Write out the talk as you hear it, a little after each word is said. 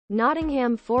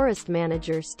Nottingham Forest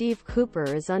manager Steve Cooper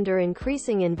is under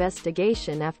increasing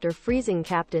investigation after freezing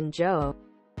Captain Joe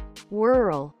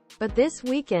Worrall, but this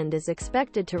weekend is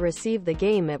expected to receive the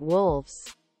game at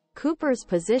Wolves. Cooper's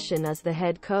position as the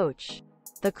head coach,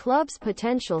 the club's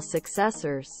potential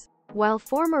successors, while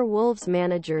former Wolves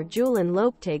manager Julen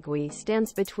Loptegui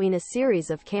stands between a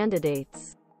series of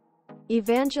candidates.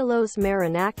 Evangelos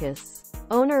Marinakis,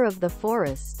 owner of the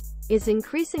Forest, is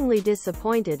increasingly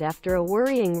disappointed after a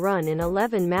worrying run in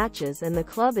 11 matches, and the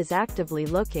club is actively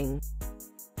looking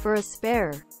for a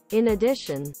spare. In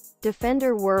addition,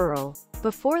 defender Worrall,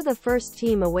 before the first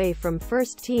team away from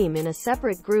first team in a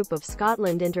separate group of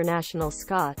Scotland International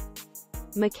Scott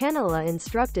Mckenna'la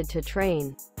instructed to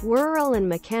train. Worrall and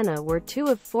McKenna were two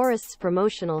of Forest's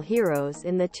promotional heroes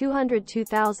in the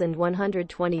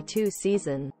 2022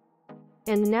 season,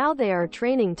 and now they are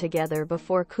training together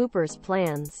before Cooper's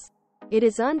plans. It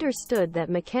is understood that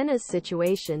McKenna's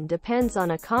situation depends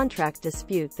on a contract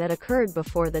dispute that occurred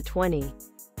before the 20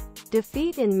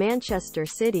 defeat in Manchester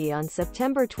City on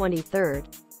September 23.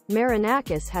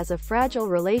 Marinakis has a fragile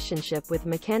relationship with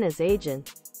McKenna's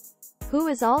agent, who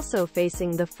is also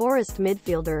facing the Forest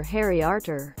midfielder Harry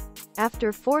Arter.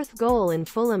 After fourth goal in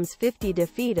Fulham's 50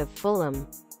 defeat of Fulham,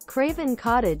 Craven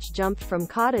Cottage jumped from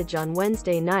Cottage on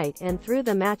Wednesday night and threw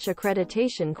the match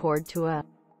accreditation cord to a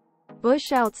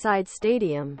bush outside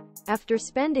stadium, after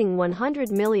spending £100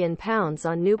 million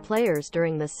on new players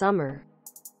during the summer.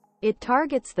 It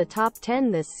targets the top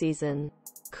 10 this season.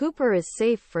 Cooper is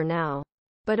safe for now,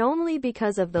 but only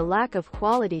because of the lack of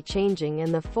quality changing,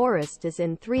 and the Forest is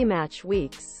in 3 match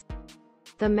weeks.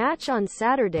 The match on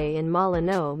Saturday in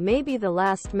Molineux may be the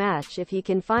last match if he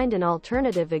can find an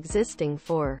alternative existing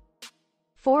for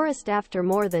Forest after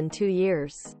more than 2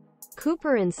 years.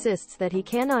 Cooper insists that he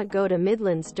cannot go to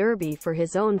Midlands Derby for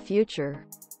his own future.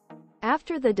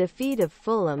 After the defeat of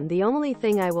Fulham, the only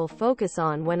thing I will focus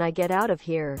on when I get out of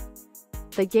here,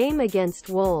 the game against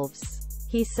Wolves,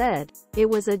 he said. It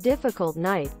was a difficult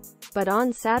night, but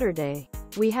on Saturday,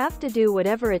 we have to do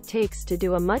whatever it takes to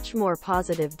do a much more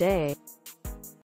positive day.